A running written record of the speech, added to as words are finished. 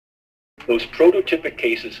those prototypic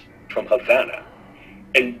cases from Havana,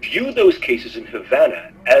 and view those cases in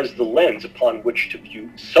Havana as the lens upon which to view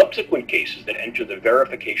subsequent cases that enter the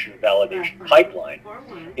verification and validation pipeline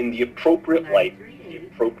in the appropriate light, the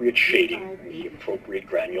appropriate shading, and the appropriate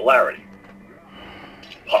granularity.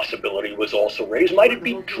 Possibility was also raised, might it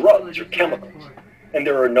be drugs or chemicals? And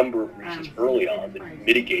there are a number of reasons early on that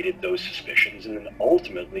mitigated those suspicions and then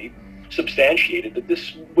ultimately substantiated that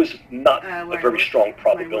this was not a very strong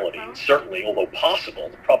probability. And certainly, although possible,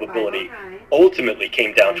 the probability ultimately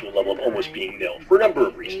came down to a level of almost being nil for a number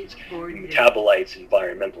of reasons: metabolites,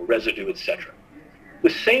 environmental residue, etc. The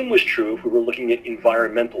same was true if we were looking at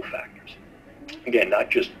environmental factors. Again, not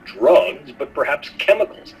just drugs, but perhaps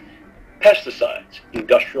chemicals, pesticides,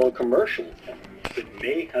 industrial and commercial chemicals that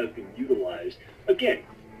may have been utilized, again,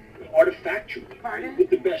 artifactually, with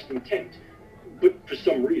the best intent, but for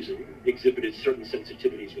some reason exhibited certain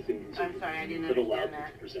sensitivities within these individuals that allowed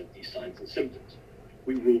them to present these signs and symptoms.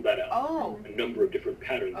 We ruled that out. A number of different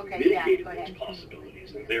patterns mitigated those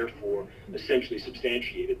possibilities and therefore essentially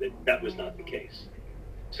substantiated that that was not the case.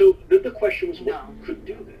 So the question was, what could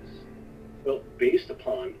do this? Well, based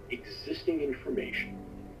upon existing information,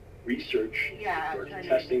 research,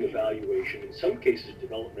 testing, evaluation, in some cases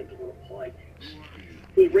developmental or applied use,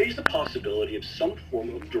 we raised the possibility of some form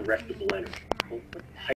of directable energy.